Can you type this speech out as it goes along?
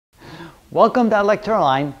Welcome to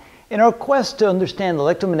Electroline. In our quest to understand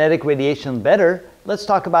electromagnetic radiation better, let's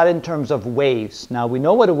talk about it in terms of waves. Now we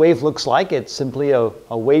know what a wave looks like. It's simply a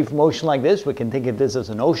wave motion like this. We can think of this as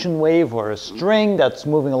an ocean wave or a string that's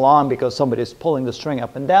moving along because somebody is pulling the string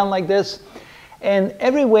up and down like this. And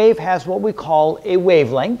every wave has what we call a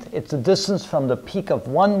wavelength. It's the distance from the peak of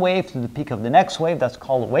one wave to the peak of the next wave. That's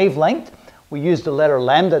called a wavelength. We use the letter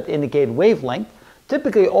lambda to indicate wavelength.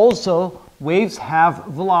 Typically also waves have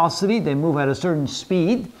velocity. They move at a certain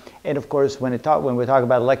speed. And of course, when we talk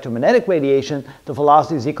about electromagnetic radiation, the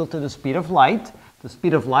velocity is equal to the speed of light. The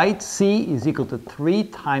speed of light, c, is equal to 3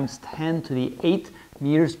 times 10 to the 8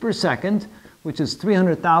 meters per second, which is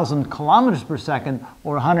 300,000 kilometers per second,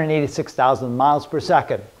 or 186,000 miles per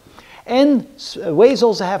second. And waves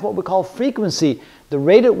also have what we call frequency, the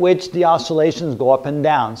rate at which the oscillations go up and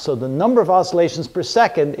down. So the number of oscillations per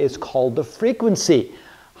second is called the frequency.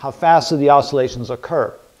 How fast do the oscillations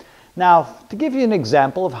occur? Now, to give you an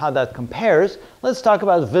example of how that compares, let's talk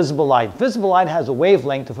about visible light. Visible light has a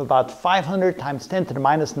wavelength of about 500 times 10 to the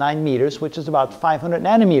minus 9 meters, which is about 500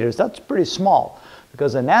 nanometers. That's pretty small,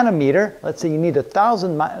 because a nanometer, let's say you need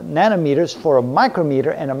 1,000 nanometers for a micrometer,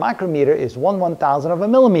 and a micrometer is 1/1000 of a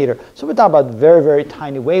millimeter. So we're talking about very, very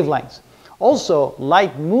tiny wavelengths. Also,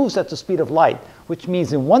 light moves at the speed of light, which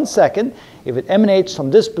means in 1 second, if it emanates from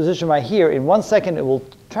this position right here, in 1 second it will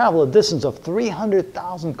travel a distance of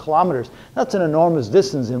 300,000 kilometers. That's an enormous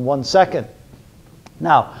distance in 1 second.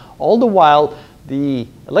 Now, all the while, the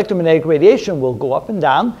electromagnetic radiation will go up and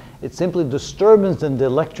down. It's simply disturbance in the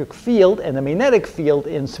electric field and the magnetic field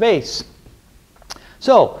in space.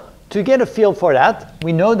 So, to get a feel for that,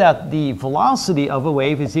 we know that the velocity of a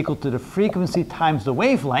wave is equal to the frequency times the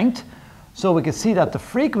wavelength. So we can see that the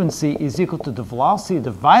frequency is equal to the velocity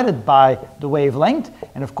divided by the wavelength.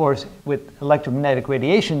 And of course, with electromagnetic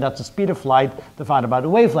radiation, that's the speed of light divided by the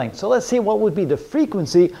wavelength. So let's see what would be the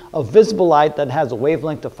frequency of visible light that has a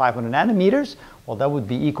wavelength of 500 nanometers. Well, that would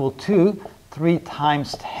be equal to 3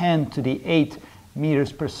 times 10 to the 8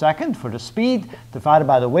 meters per second for the speed, divided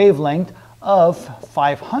by the wavelength of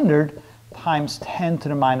 500 times 10 to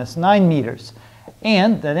the minus 9 meters.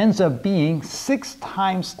 And that ends up being 6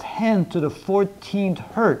 times 10 to the 14th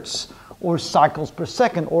hertz, or cycles per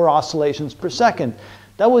second, or oscillations per second.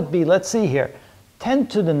 That would be, let's see here, 10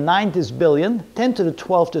 to the 9th is billion, 10 to the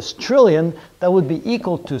 12th is trillion. That would be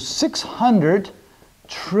equal to 600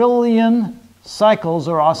 trillion cycles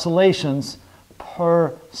or oscillations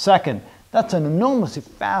per second. That's an enormously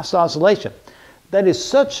fast oscillation. That is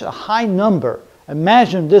such a high number.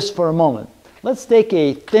 Imagine this for a moment. Let's take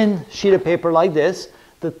a thin sheet of paper like this.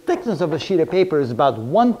 The thickness of a sheet of paper is about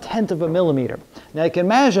 1/10 of a millimeter. Now you can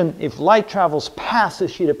imagine if light travels past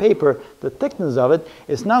this sheet of paper, the thickness of it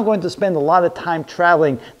is now going to spend a lot of time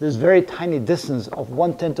traveling this very tiny distance of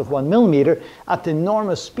 1/10 of 1 millimeter at the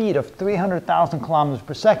enormous speed of 300,000 kilometers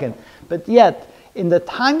per second. But yet, in the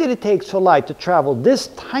time that it takes for light to travel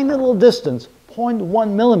this tiny little distance,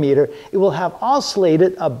 0.1 millimeter, it will have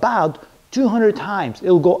oscillated about 200 times.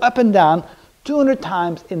 It will go up and down 200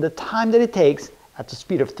 times in the time that it takes at the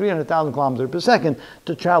speed of 300,000 kilometers per second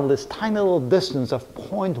to travel this tiny little distance of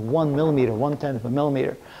 0.1 millimeter, 1/10 of a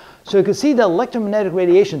millimeter. So you can see that electromagnetic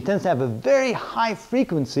radiation tends to have a very high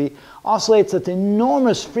frequency, oscillates at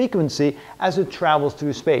enormous frequency as it travels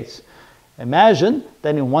through space. Imagine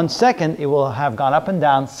that in 1 second it will have gone up and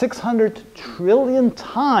down 600 trillion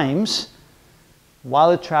times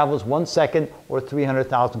while it travels 1 second or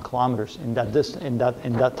 300,000 kilometers in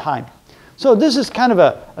that time. So this is kind of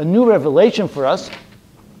a new revelation for us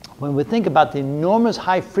when we think about the enormous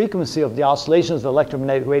high frequency of the oscillations of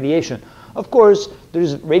electromagnetic radiation. Of course,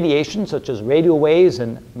 there's radiation such as radio waves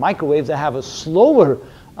and microwaves that have a slower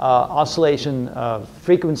oscillation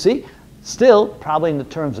frequency, still probably in the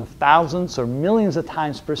terms of thousands or millions of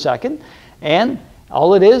times per second. And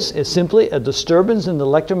all it is simply a disturbance in the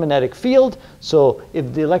electromagnetic field. So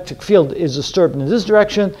if the electric field is disturbed in this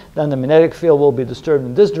direction, then the magnetic field will be disturbed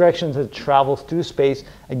in this direction as it travels through space.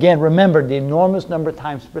 Again, remember the enormous number of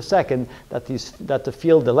times per second that the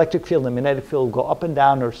electric field and the magnetic field will go up and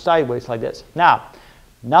down or sideways like this. Now,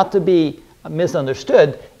 not to be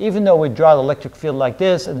misunderstood, even though we draw the electric field like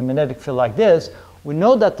this and the magnetic field like this, we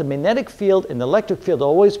know that the magnetic field and the electric field are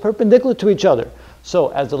always perpendicular to each other. So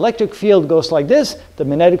as the electric field goes like this, the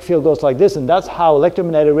magnetic field goes like this, and that's how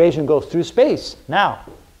electromagnetic radiation goes through space. Now,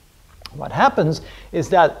 what happens is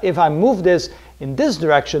that if I move this in this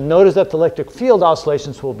direction, notice that the electric field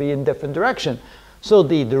oscillations will be in different direction. So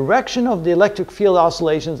the direction of the electric field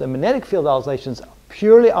oscillations and magnetic field oscillations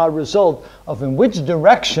purely are a result of in which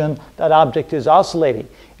direction that object is oscillating.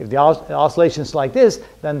 If the oscillation is like this,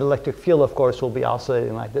 then the electric field, of course, will be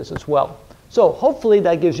oscillating like this as well. So hopefully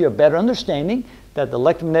that gives you a better understanding that the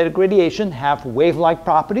electromagnetic radiation have wave-like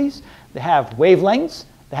properties, they have wavelengths,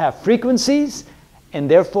 they have frequencies, and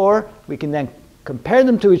therefore we can then compare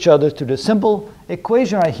them to each other through the simple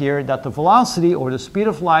equation right here that the velocity or the speed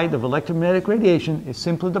of light of electromagnetic radiation is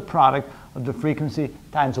simply the product of the frequency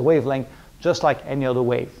times the wavelength, just like any other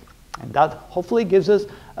wave. And that hopefully gives us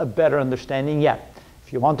a better understanding yet.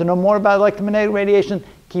 If you want to know more about electromagnetic radiation,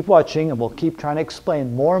 keep watching and we'll keep trying to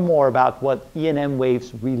explain more and more about what E and M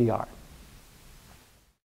waves really are.